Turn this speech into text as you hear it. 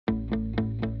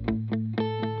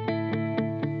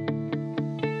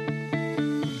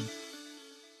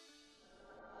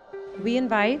we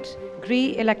invite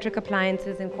Gree Electric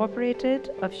Appliances Incorporated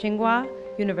of Tsinghua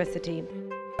University.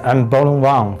 I'm Bolong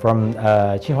Wang from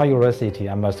Tsinghua University.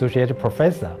 I'm an associate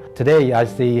professor. Today I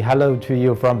say hello to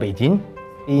you from Beijing.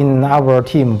 In our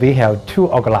team, we have two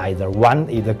organizers. One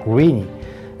is Gree.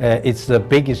 It's the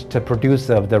biggest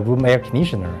producer of the room air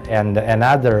conditioner, and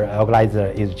another organizer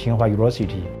is Tsinghua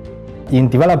University. In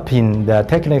developing the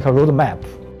technical roadmap,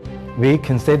 we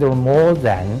consider more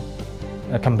than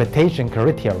a competition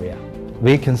criteria.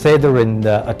 We consider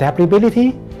the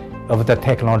adaptability of the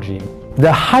technology.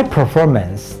 The high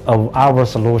performance of our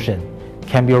solution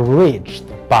can be reached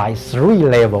by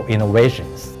three-level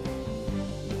innovations.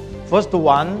 First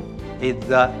one is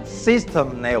the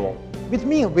system level, which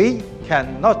means we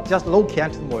cannot just look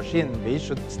at the machine, we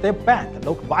should step back,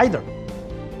 look wider.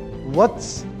 What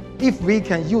if we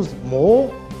can use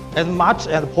more, as much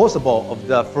as possible, of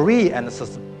the free and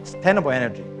sustainable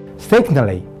energy?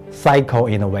 Secondly, cycle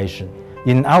innovation.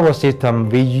 In our system,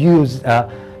 we use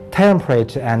a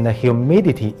temperature and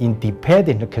humidity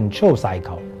independent control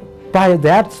cycle. By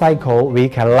that cycle, we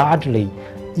can largely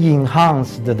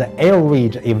enhance the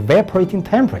average evaporating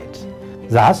temperature.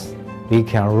 Thus, we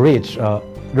can reach a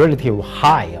relatively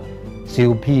higher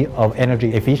COP of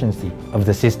energy efficiency of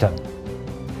the system.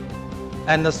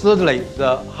 And thirdly,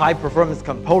 the high-performance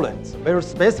components, very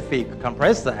specific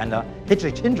compressor and heat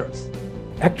exchangers.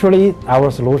 Actually, our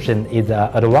solution is an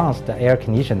advanced air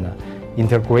conditioner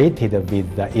integrated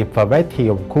with the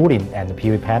evaporative cooling and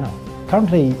PV panel.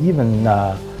 Currently, even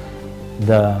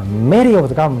many of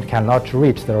the government cannot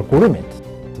reach their agreement.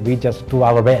 We just do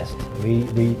our best.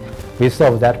 We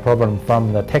solve that problem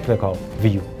from the technical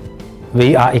view.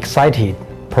 We are excited to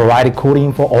provide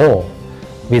cooling for all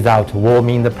without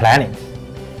warming the planet.